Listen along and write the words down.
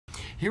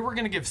Here we're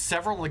going to give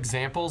several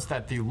examples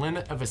that the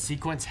limit of a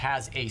sequence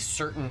has a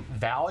certain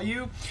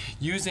value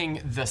using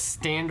the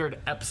standard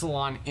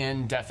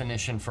epsilon-N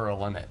definition for a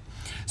limit.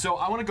 So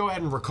I want to go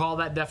ahead and recall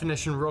that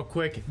definition real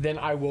quick, then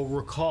I will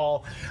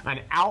recall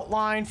an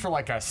outline for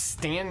like a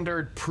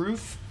standard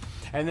proof,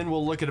 and then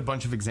we'll look at a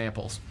bunch of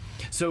examples.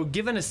 So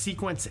given a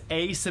sequence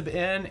a sub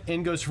n,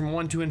 n goes from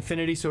 1 to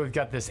infinity, so we've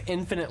got this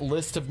infinite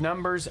list of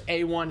numbers,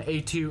 a1,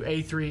 a2,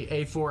 a3,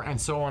 a4,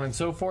 and so on and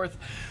so forth.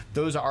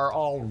 Those are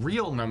all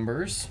real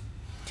numbers.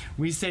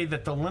 We say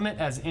that the limit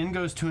as n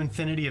goes to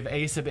infinity of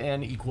a sub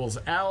n equals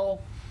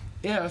L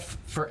if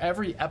for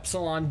every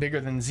epsilon bigger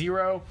than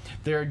 0,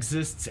 there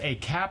exists a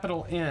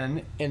capital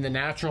N in the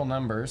natural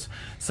numbers,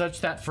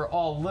 such that for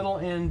all little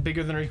n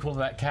bigger than or equal to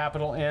that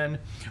capital N,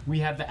 we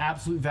have the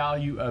absolute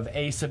value of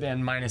a sub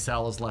n minus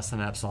L is less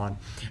than epsilon.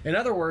 In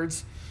other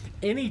words,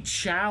 any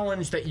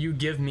challenge that you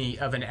give me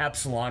of an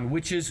epsilon,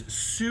 which is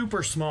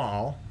super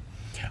small,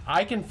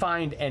 I can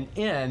find an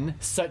n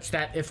such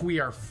that if we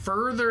are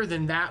further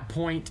than that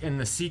point in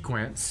the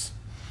sequence,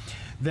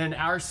 then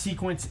our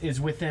sequence is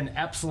within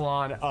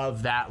epsilon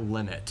of that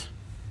limit.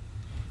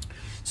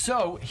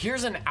 So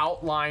here's an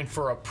outline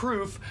for a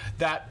proof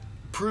that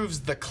proves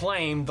the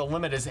claim the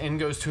limit as n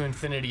goes to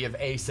infinity of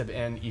a sub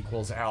n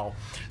equals L.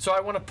 So I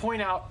want to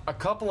point out a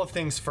couple of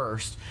things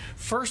first.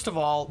 First of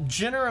all,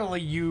 generally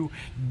you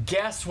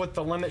guess what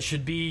the limit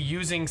should be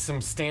using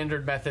some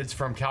standard methods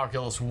from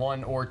calculus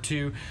 1 or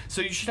 2,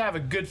 so you should have a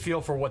good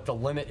feel for what the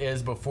limit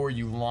is before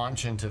you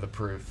launch into the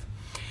proof.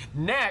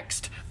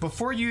 Next,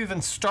 before you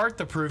even start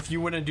the proof, you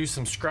want to do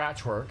some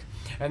scratch work,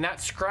 and that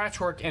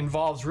scratch work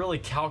involves really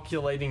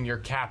calculating your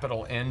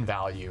capital N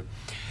value.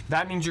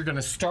 That means you're going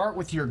to start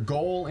with your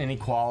goal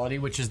inequality,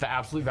 which is the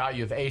absolute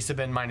value of a sub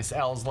n minus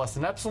L is less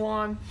than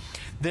epsilon.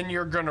 Then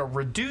you're going to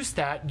reduce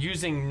that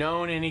using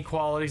known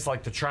inequalities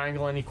like the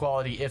triangle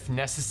inequality if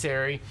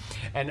necessary,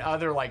 and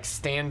other like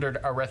standard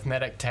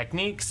arithmetic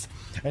techniques,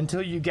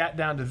 until you get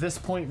down to this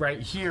point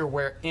right here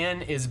where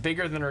n is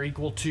bigger than or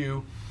equal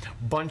to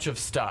bunch of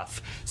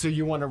stuff. So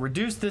you want to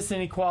reduce this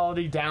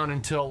inequality down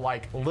until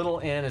like little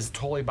n is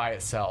totally by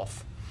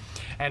itself.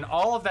 And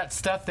all of that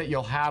stuff that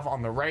you'll have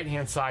on the right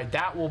hand side,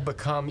 that will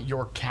become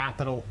your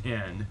capital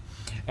N.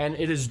 And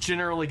it is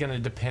generally going to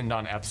depend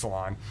on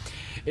epsilon.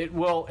 It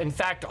will in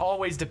fact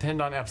always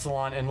depend on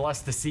epsilon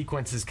unless the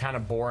sequence is kind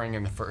of boring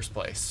in the first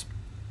place.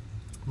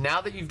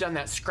 Now that you've done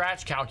that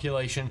scratch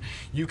calculation,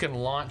 you can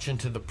launch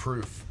into the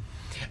proof.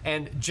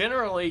 And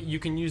generally, you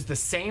can use the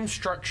same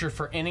structure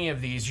for any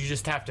of these. You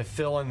just have to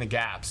fill in the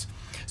gaps.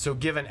 So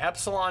given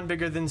epsilon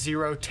bigger than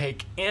 0,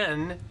 take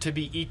n to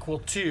be equal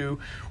to,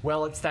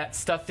 well, it's that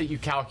stuff that you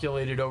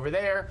calculated over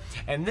there.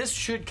 And this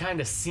should kind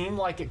of seem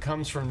like it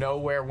comes from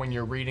nowhere when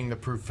you're reading the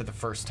proof for the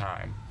first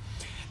time.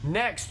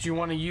 Next, you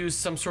want to use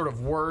some sort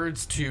of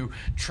words to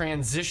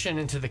transition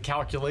into the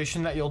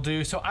calculation that you'll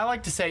do. So I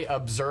like to say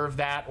observe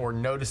that or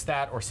notice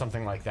that or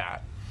something like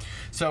that.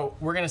 So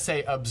we're going to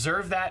say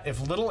observe that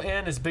if little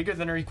n is bigger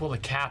than or equal to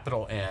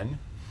capital N,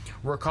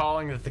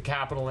 recalling that the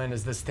capital N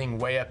is this thing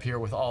way up here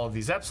with all of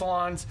these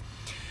epsilons.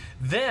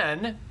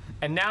 Then,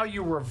 and now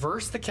you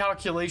reverse the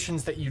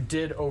calculations that you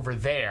did over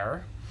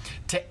there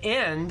to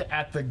end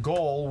at the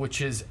goal,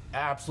 which is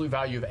absolute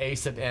value of a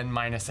sub n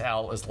minus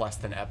L is less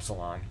than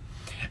epsilon.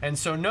 And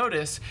so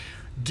notice,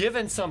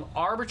 given some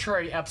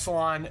arbitrary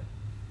epsilon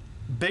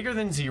bigger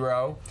than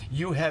 0,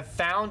 you have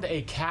found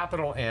a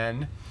capital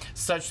N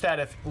such that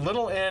if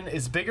little n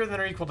is bigger than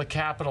or equal to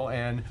capital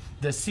N,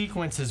 the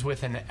sequence is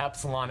within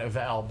epsilon of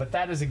L. But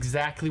that is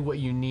exactly what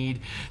you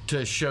need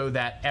to show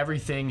that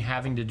everything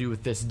having to do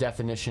with this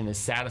definition is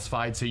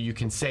satisfied, so you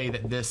can say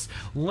that this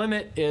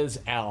limit is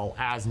L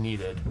as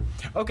needed.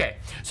 Okay,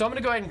 so I'm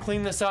going to go ahead and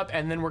clean this up,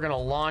 and then we're going to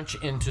launch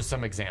into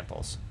some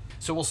examples.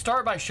 So we'll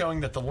start by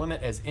showing that the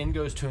limit as n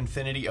goes to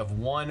infinity of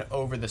 1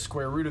 over the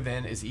square root of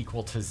n is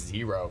equal to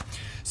 0.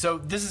 So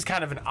this is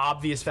kind of an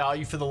obvious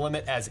value for the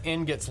limit. As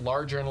n gets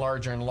larger and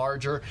larger and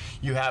larger,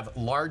 you have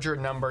larger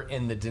number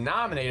in the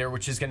denominator,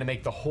 which is going to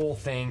make the whole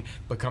thing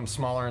become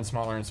smaller and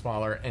smaller and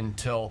smaller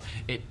until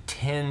it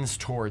tends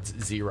towards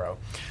 0.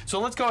 So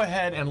let's go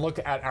ahead and look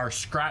at our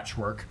scratch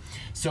work.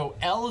 So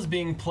L is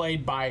being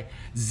played by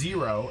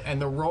 0,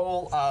 and the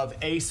role of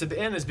a sub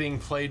n is being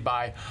played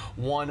by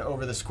 1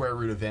 over the square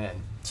root of n.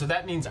 So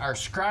that means our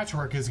scratch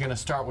work is going to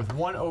start with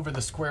 1 over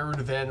the square root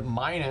of n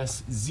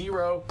minus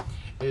 0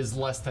 is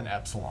less than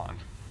epsilon.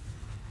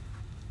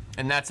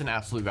 And that's in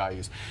absolute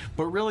values.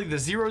 But really the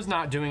 0 is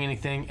not doing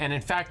anything, and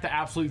in fact the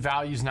absolute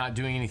value is not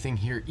doing anything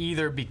here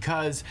either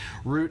because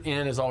root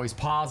n is always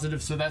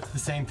positive, so that's the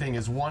same thing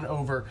as 1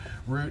 over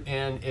root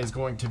n is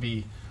going to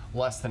be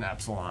less than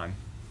epsilon.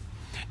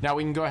 Now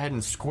we can go ahead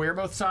and square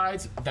both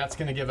sides. That's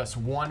going to give us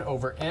 1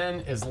 over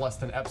n is less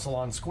than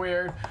epsilon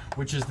squared,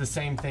 which is the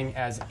same thing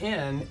as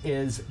n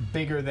is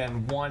bigger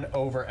than 1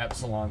 over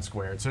epsilon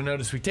squared. So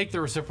notice we take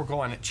the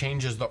reciprocal and it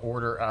changes the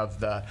order of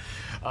the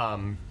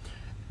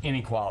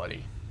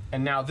inequality.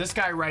 And now this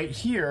guy right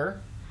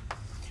here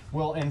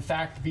will in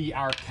fact be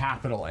our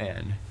capital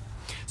N.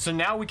 So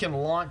now we can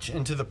launch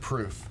into the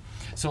proof.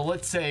 So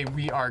let's say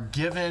we are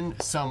given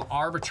some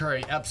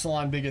arbitrary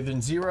epsilon bigger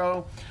than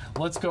 0.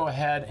 Let's go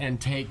ahead and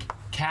take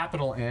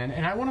capital N.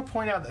 And I want to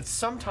point out that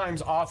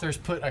sometimes authors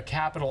put a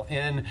capital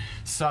N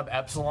sub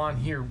epsilon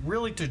here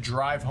really to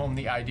drive home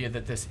the idea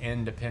that this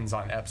N depends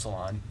on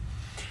epsilon.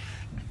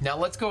 Now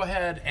let's go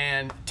ahead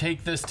and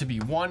take this to be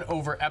 1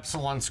 over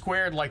epsilon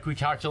squared like we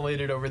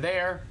calculated over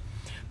there.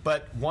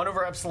 But 1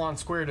 over epsilon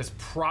squared is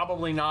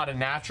probably not a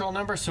natural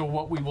number, so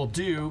what we will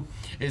do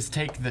is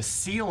take the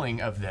ceiling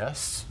of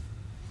this,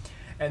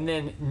 and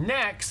then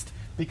next,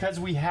 because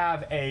we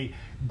have a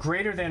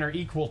greater than or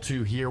equal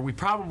to here, we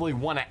probably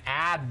want to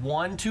add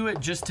 1 to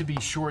it just to be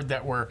sure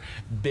that we're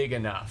big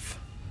enough.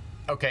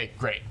 Okay,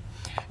 great.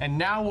 And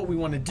now what we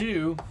want to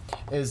do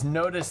is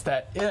notice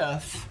that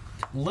if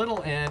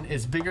little n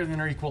is bigger than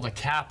or equal to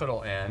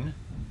capital N,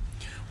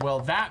 well,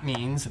 that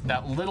means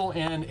that little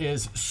n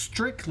is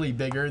strictly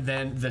bigger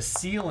than the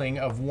ceiling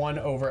of 1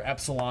 over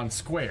epsilon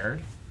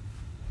squared.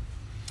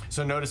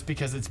 So notice,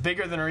 because it's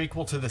bigger than or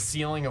equal to the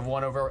ceiling of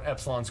 1 over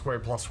epsilon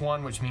squared plus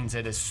 1, which means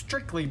it is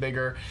strictly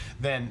bigger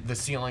than the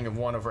ceiling of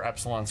 1 over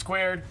epsilon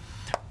squared.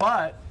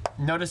 But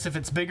notice, if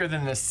it's bigger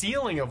than the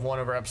ceiling of 1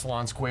 over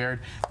epsilon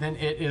squared, then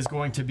it is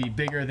going to be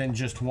bigger than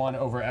just 1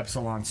 over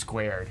epsilon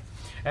squared.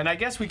 And I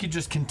guess we could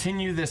just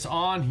continue this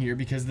on here,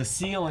 because the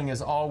ceiling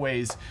is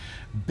always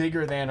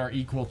bigger than or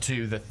equal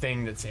to the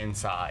thing that's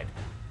inside.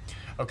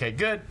 Okay,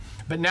 good.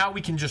 But now we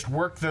can just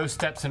work those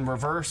steps in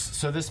reverse.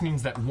 So this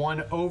means that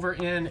 1 over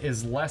n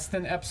is less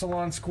than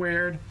epsilon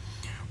squared,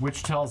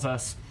 which tells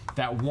us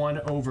that 1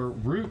 over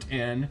root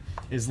n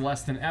is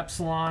less than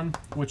epsilon,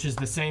 which is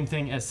the same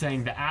thing as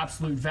saying the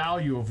absolute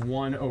value of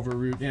 1 over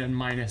root n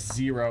minus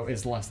 0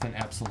 is less than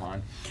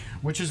epsilon,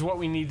 which is what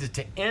we needed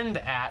to end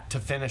at to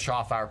finish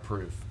off our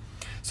proof.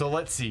 So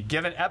let's see,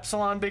 given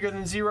epsilon bigger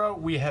than 0,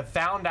 we have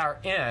found our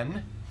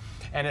n.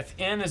 And if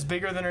n is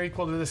bigger than or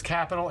equal to this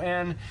capital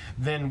N,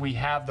 then we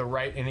have the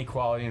right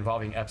inequality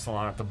involving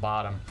epsilon at the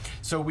bottom.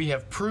 So we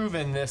have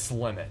proven this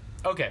limit.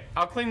 Okay,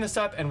 I'll clean this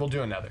up and we'll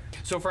do another.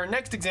 So for our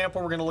next example,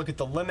 we're going to look at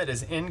the limit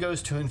as n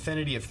goes to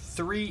infinity of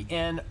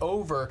 3n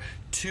over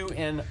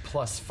 2n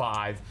plus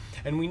 5.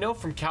 And we know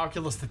from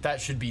calculus that that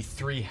should be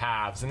 3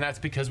 halves. And that's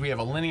because we have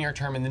a linear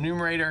term in the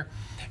numerator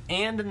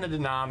and in the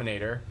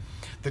denominator.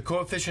 The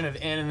coefficient of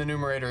n in the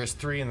numerator is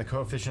 3 and the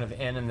coefficient of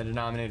n in the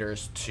denominator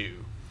is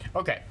 2.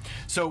 Okay,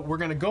 so we're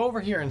going to go over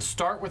here and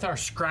start with our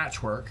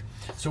scratch work.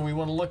 So we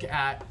want to look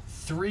at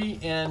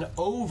 3n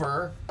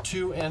over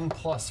 2n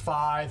plus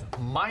 5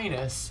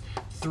 minus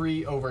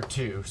 3 over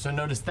 2. So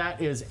notice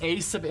that is a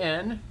sub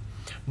n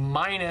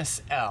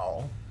minus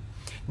L.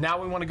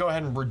 Now we want to go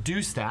ahead and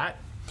reduce that.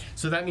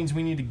 So that means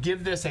we need to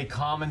give this a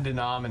common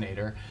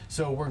denominator.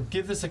 So we'll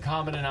give this a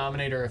common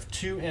denominator of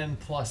 2n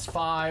plus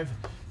 5,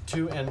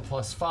 2n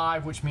plus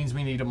 5, which means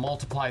we need to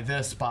multiply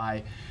this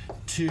by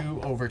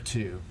 2 over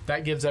 2.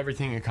 That gives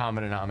everything a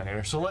common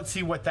denominator. So let's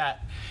see what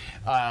that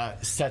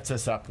sets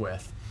us up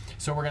with.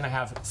 So we're going to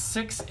have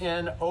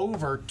 6n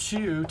over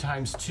 2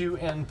 times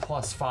 2n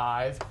plus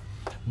 5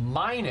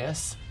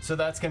 minus, so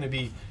that's going to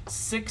be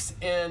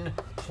 6n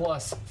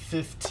plus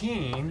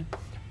 15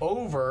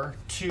 over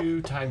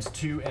 2 times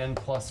 2n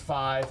plus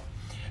 5.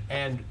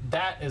 And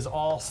that is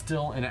all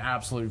still in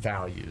absolute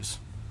values.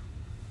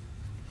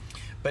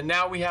 But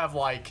now we have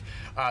like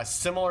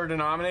similar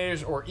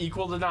denominators, or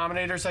equal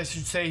denominators, I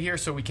should say here,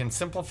 so we can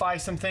simplify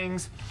some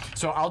things.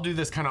 So I'll do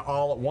this kind of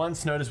all at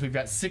once. Notice we've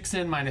got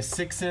 6n minus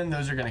 6n.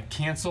 Those are going to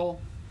cancel.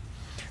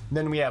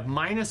 Then we have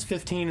minus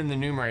 15 in the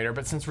numerator,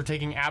 but since we're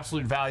taking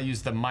absolute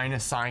values, the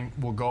minus sign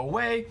will go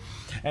away.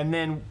 And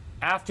then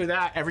after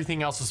that,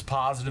 everything else is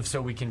positive,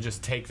 so we can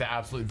just take the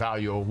absolute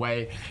value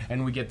away,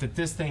 and we get that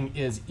this thing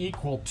is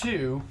equal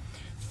to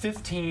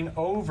 15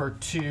 over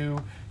 2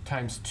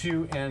 times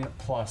 2n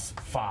plus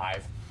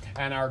 5.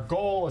 And our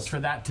goal is for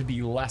that to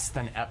be less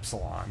than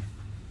epsilon.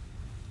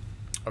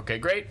 Okay,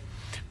 great.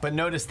 But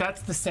notice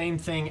that's the same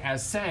thing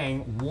as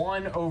saying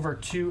 1 over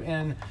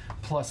 2n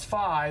plus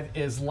 5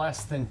 is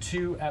less than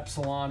 2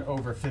 epsilon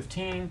over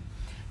 15,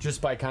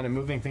 just by kind of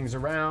moving things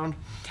around.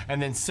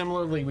 And then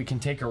similarly, we can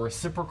take a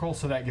reciprocal,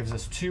 so that gives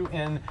us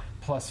 2n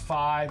plus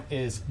 5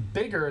 is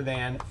bigger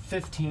than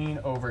 15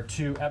 over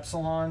 2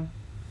 epsilon.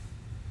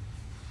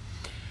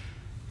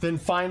 Then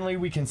finally,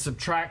 we can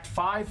subtract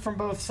 5 from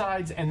both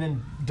sides and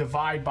then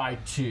divide by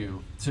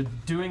 2. So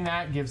doing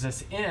that gives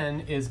us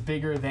n is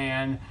bigger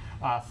than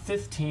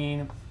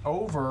 15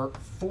 over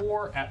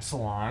 4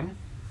 epsilon,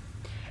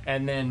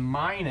 and then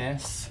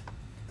minus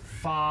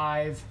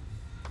 5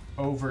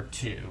 over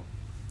 2.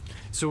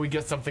 So we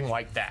get something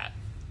like that.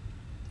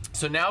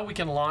 So now we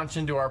can launch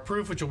into our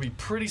proof, which will be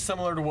pretty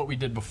similar to what we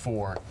did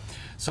before.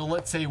 So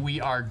let's say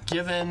we are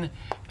given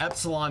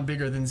epsilon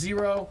bigger than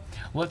 0.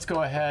 Let's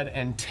go ahead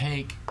and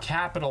take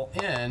capital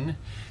N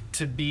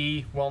to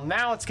be, well,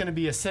 now it's going to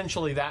be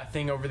essentially that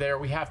thing over there.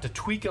 We have to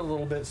tweak it a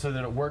little bit so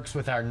that it works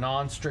with our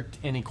non-strict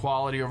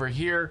inequality over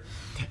here,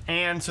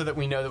 and so that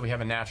we know that we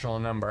have a natural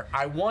number.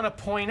 I want to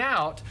point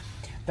out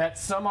that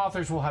some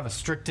authors will have a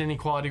strict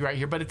inequality right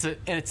here, but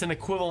it's an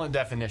equivalent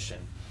definition.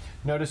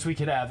 notice we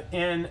could have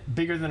n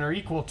bigger than or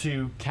equal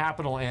to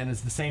capital N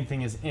is the same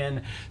thing as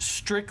n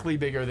strictly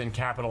bigger than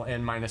capital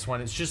N minus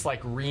 1. It's just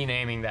like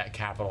renaming that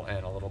capital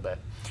N a little bit.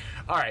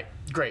 All right,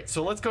 great.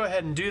 So let's go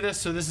ahead and do this.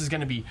 So this is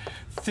going to be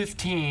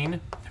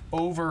 15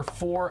 over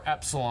 4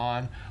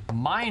 epsilon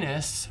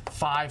minus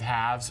 5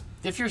 halves.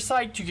 If you're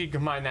psyched, you could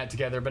combine that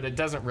together, but it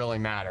doesn't really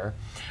matter.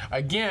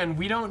 Again,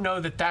 we don't know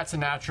that that's a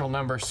natural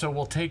number, so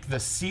we'll take the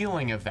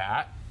ceiling of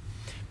that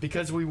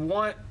because we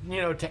want,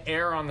 to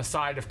err on the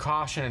side of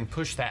caution and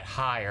push that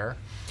higher.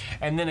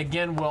 And then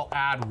again, we'll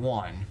add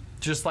 1,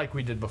 just like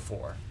we did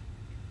before.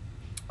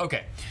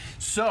 Okay,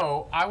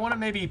 so I want to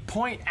maybe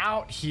point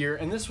out here,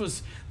 and this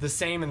was the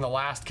same in the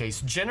last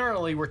case.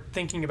 Generally, we're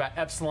thinking about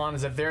epsilon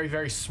as a very,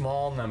 very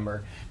small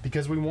number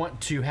because we want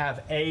to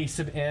have a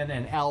sub n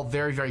and L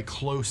very, very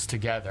close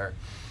together.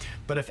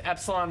 But if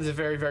epsilon is a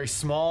very, very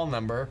small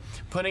number,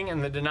 putting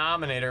in the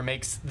denominator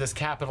makes this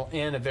capital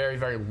N a very,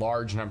 very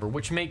large number,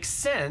 which makes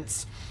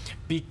sense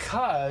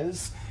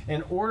because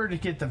in order to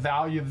get the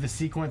value of the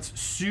sequence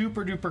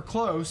super duper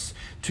close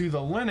to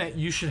the limit,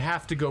 you should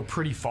have to go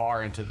pretty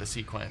far into the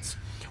sequence.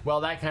 Well,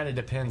 that kind of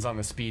depends on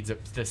the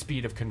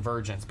speed of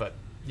convergence, but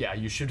yeah,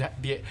 you should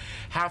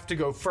have to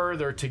go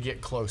further to get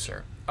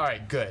closer. All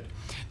right, good.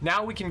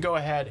 Now we can go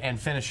ahead and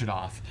finish it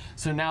off.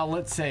 So now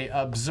let's say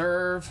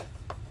observe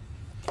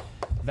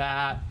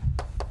that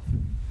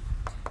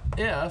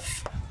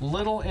if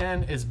little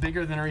n is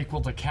bigger than or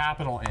equal to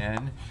capital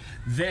N,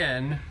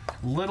 then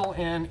little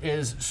n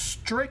is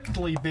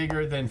strictly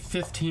bigger than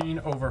 15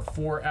 over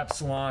 4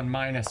 epsilon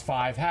minus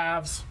 5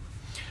 halves.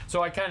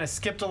 So I kind of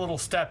skipped a little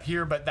step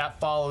here, but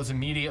that follows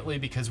immediately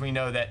because we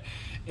know that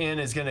n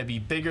is going to be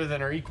bigger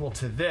than or equal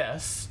to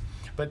this.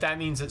 But that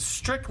means it's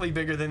strictly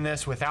bigger than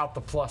this without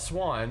the plus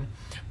 1.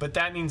 But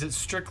that means it's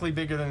strictly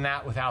bigger than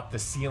that without the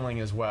ceiling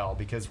as well,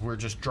 because we're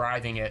just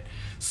driving it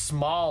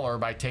smaller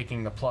by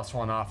taking the plus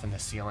 1 off and the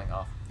ceiling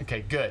off.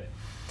 Okay, good.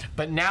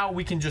 But now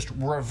we can just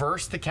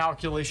reverse the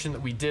calculation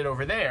that we did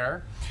over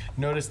there.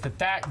 Notice that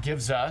that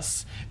gives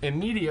us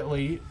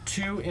immediately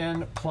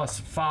 2n plus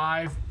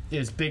 5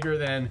 is bigger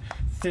than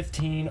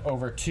 15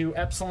 over 2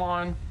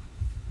 epsilon,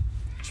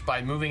 just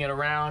by moving it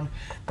around.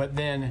 But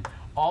then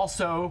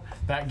also,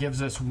 that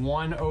gives us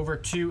 1 over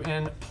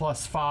 2n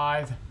plus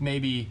 5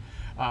 maybe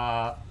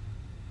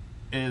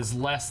is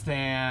less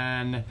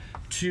than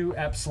 2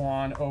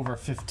 epsilon over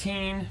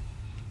 15.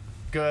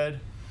 Good.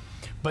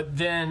 But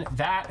then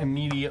that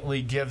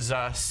immediately gives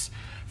us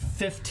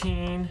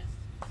 15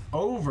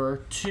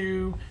 over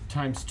 2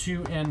 times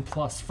 2n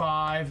plus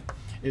 5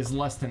 is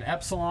less than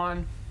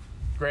epsilon.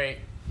 Great.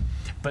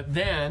 But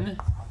then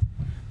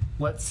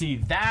let's see,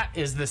 that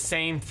is the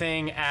same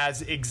thing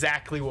as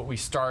exactly what we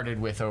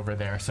started with over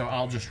there. So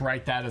I'll just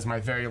write that as my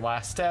very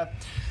last step.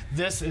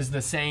 This is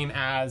the same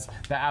as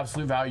the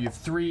absolute value of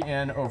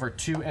 3n over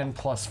 2n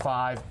plus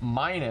 5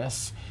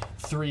 minus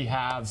 3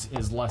 halves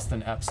is less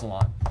than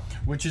epsilon,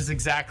 which is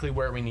exactly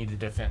where we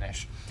needed to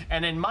finish.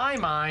 And in my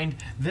mind,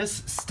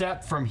 this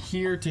step from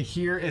here to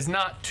here is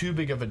not too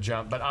big of a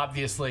jump, but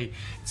obviously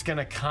it's going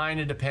to kind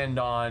of depend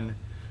on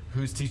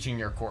who's teaching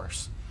your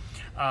course.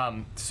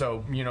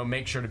 So,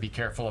 make sure to be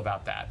careful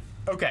about that.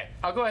 Okay,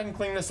 I'll go ahead and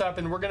clean this up,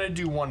 and we're going to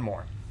do one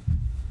more.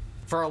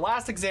 For our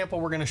last example,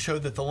 we're going to show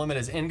that the limit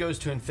as n goes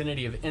to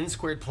infinity of n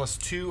squared plus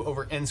 2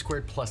 over n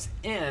squared plus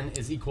n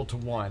is equal to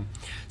 1.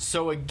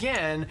 So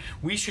again,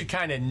 we should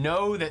kind of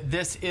know that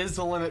this is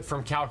the limit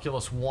from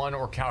calculus 1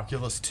 or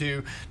calculus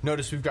 2.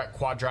 Notice we've got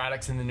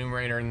quadratics in the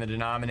numerator and the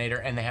denominator,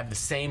 and they have the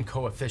same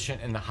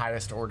coefficient in the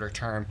highest order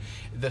term,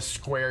 the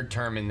squared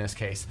term in this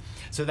case.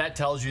 So that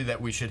tells you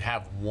that we should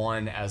have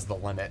 1 as the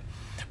limit.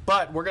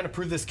 But we're going to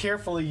prove this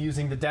carefully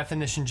using the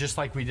definition just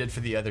like we did for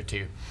the other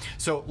two.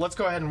 So let's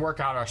go ahead and work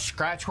out our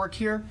scratch work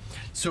here.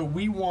 So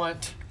we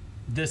want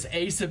this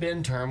a sub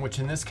n term, which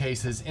in this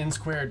case is n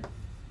squared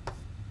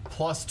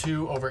plus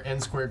 2 over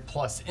n squared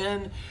plus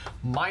n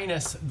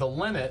minus the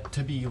limit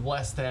to be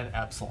less than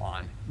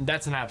epsilon.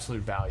 That's in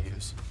absolute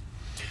values.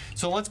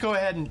 So let's go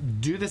ahead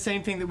and do the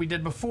same thing that we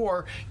did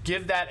before.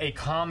 Give that a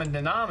common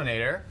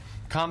denominator.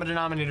 Common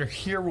denominator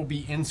here will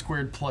be n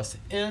squared plus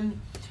n.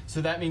 So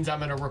that means I'm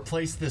going to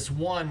replace this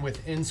 1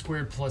 with n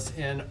squared plus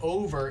n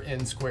over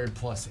n squared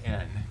plus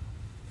n.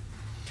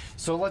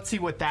 So let's see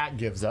what that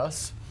gives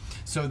us.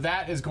 So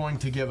that is going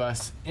to give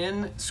us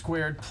n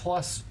squared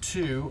plus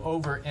 2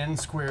 over n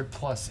squared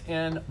plus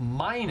n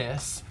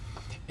minus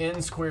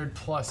n squared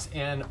plus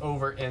n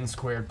over n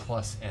squared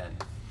plus n.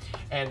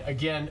 And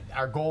again,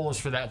 our goal is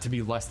for that to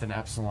be less than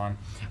epsilon.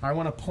 I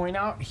want to point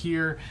out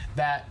here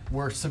that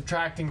we're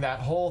subtracting that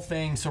whole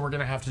thing, so we're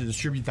going to have to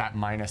distribute that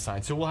minus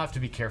sign. So we'll have to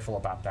be careful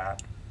about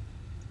that.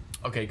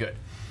 Okay, good.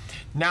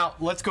 Now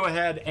let's go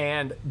ahead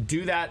and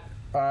do that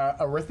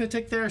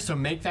arithmetic there. So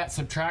make that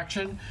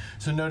subtraction.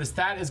 So notice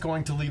that is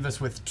going to leave us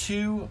with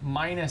 2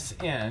 minus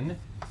n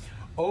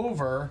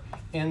over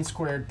n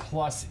squared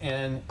plus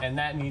n, and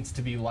that needs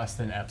to be less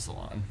than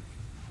epsilon.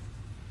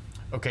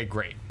 Okay,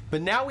 great.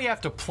 But now we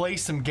have to play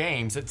some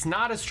games. It's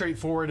not as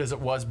straightforward as it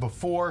was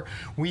before.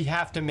 We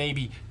have to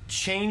maybe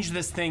change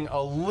this thing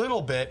a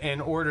little bit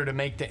in order to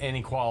make the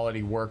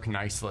inequality work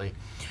nicely.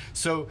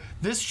 So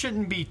this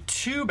shouldn't be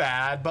too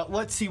bad, but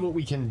let's see what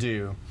we can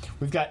do.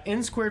 We've got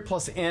n squared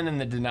plus n in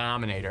the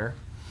denominator.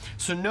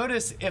 So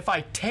notice if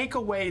I take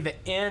away the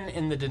n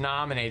in the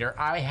denominator,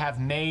 I have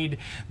made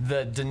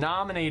the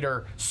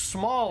denominator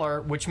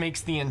smaller, which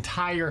makes the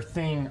entire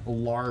thing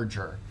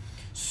larger.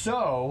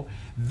 So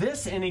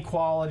this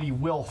inequality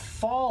will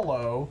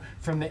follow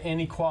from the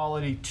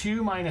inequality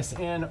 2 minus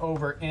n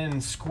over n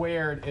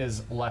squared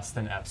is less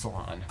than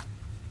epsilon.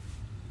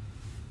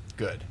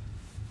 Good.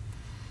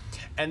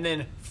 And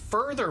then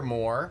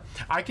furthermore,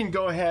 I can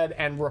go ahead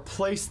and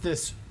replace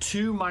this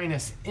 2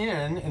 minus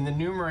n in the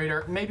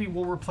numerator. Maybe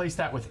we'll replace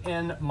that with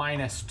n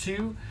minus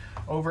 2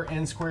 over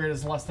n squared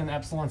is less than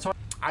epsilon. So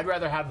I'd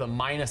rather have the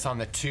minus on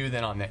the 2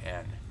 than on the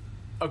n.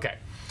 Okay,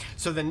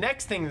 so the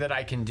next thing that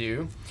I can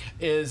do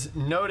is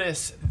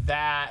notice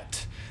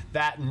that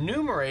that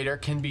numerator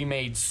can be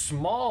made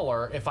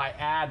smaller if I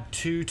add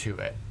 2 to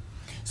it.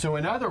 So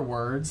in other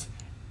words,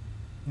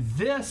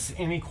 this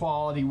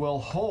inequality will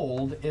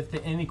hold if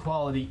the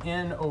inequality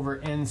n over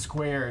n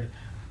squared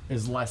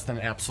is less than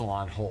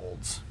epsilon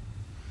holds.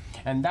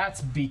 And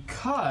that's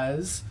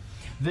because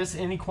this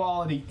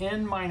inequality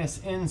n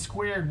minus n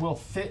squared will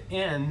fit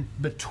in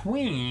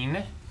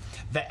between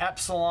the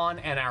epsilon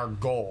and our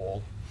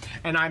goal.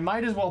 And I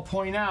might as well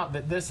point out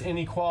that this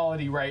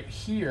inequality right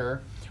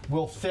here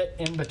will fit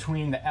in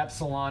between the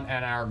epsilon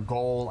and our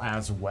goal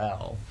as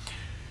well.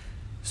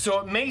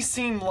 So it may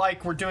seem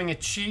like we're doing a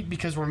cheat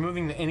because we're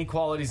moving the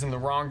inequalities in the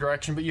wrong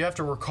direction, but you have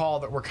to recall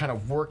that we're kind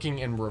of working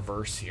in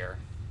reverse here.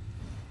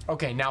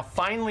 Okay, now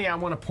finally I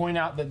want to point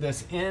out that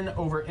this n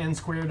over n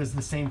squared is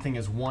the same thing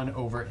as 1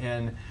 over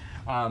n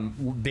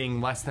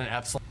being less than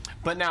epsilon.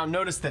 But now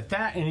notice that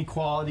that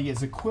inequality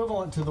is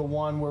equivalent to the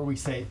one where we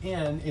say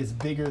n is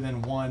bigger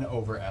than 1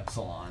 over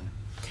epsilon.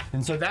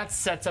 And so that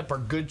sets up a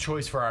good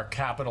choice for our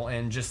capital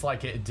N, just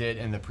like it did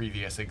in the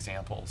previous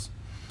examples.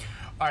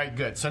 All right,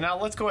 good. So now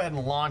let's go ahead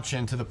and launch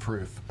into the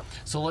proof.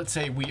 So let's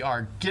say we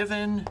are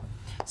given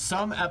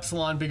some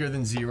epsilon bigger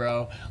than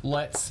 0.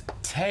 Let's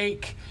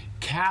take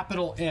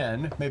capital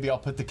N, maybe I'll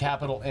put the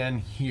capital N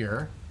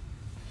here,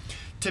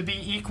 to be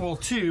equal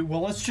to,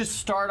 well, let's just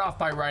start off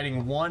by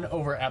writing 1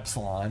 over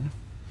epsilon.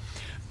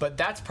 But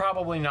that's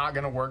probably not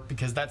going to work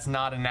because that's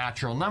not a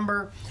natural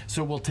number.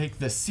 So we'll take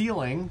the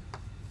ceiling.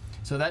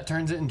 So that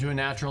turns it into a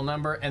natural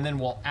number, and then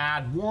we'll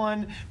add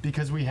 1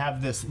 because we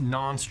have this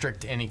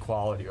non-strict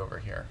inequality over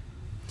here.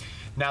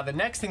 Now the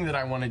next thing that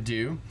I want to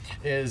do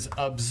is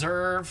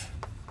observe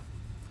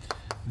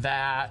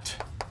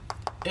that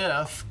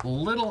if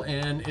little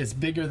n is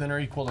bigger than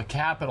or equal to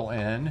capital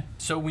N,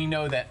 so we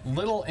know that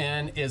little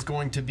n is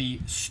going to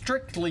be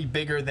strictly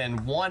bigger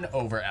than 1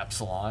 over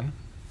epsilon.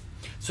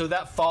 So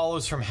that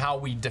follows from how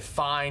we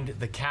defined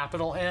the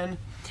capital N,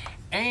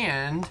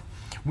 and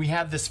we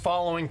have this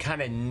following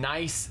kind of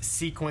nice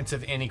sequence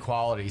of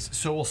inequalities.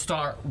 So we'll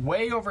start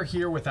way over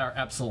here with our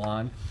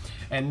epsilon,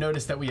 and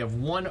notice that we have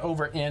 1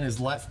 over n is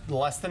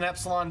less than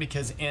epsilon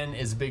because n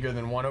is bigger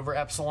than 1 over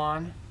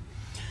epsilon.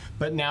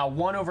 But now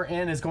 1 over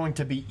n is going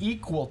to be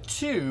equal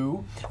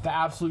to the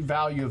absolute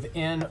value of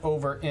n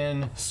over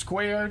n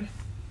squared,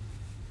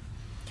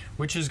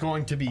 which is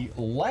going to be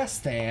less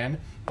than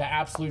the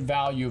absolute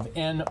value of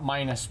n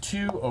minus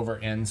 2 over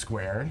n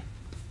squared.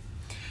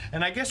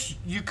 And I guess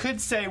you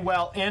could say,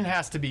 well, n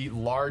has to be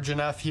large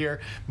enough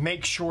here.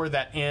 Make sure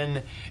that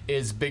n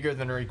is bigger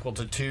than or equal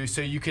to 2.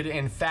 So you could,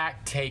 in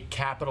fact, take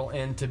capital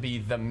N to be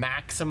the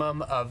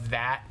maximum of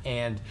that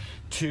and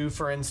 2,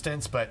 for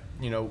instance. But,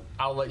 you know,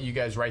 I'll let you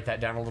guys write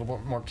that down a little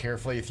bit more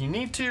carefully if you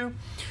need to.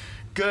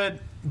 Good.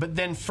 But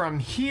then from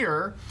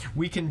here,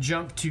 we can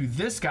jump to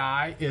this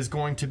guy is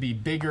going to be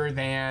bigger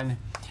than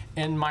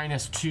n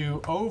minus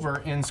 2 over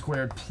n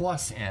squared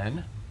plus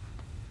n.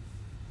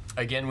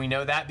 Again, we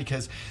know that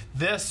because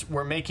this,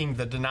 we're making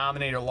the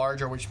denominator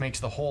larger, which makes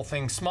the whole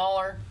thing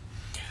smaller.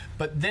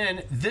 But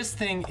then this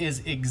thing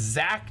is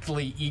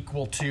exactly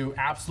equal to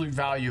absolute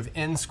value of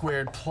n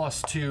squared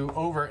plus 2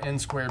 over n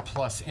squared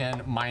plus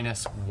n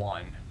minus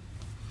 1.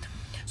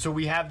 So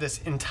we have this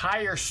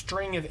entire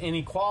string of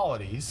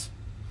inequalities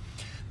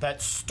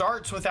that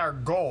starts with our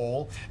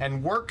goal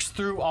and works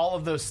through all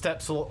of those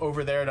steps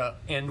over there to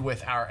end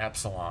with our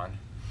epsilon.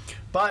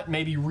 But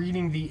maybe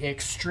reading the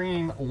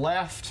extreme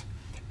left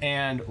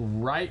and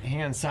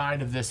right-hand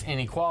side of this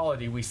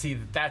inequality, we see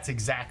that that's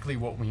exactly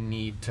what we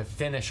need to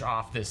finish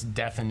off this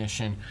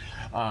definition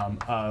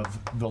of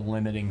the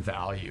limiting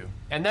value.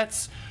 And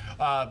that's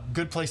a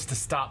good place to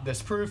stop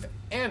this proof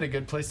and a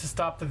good place to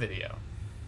stop the video.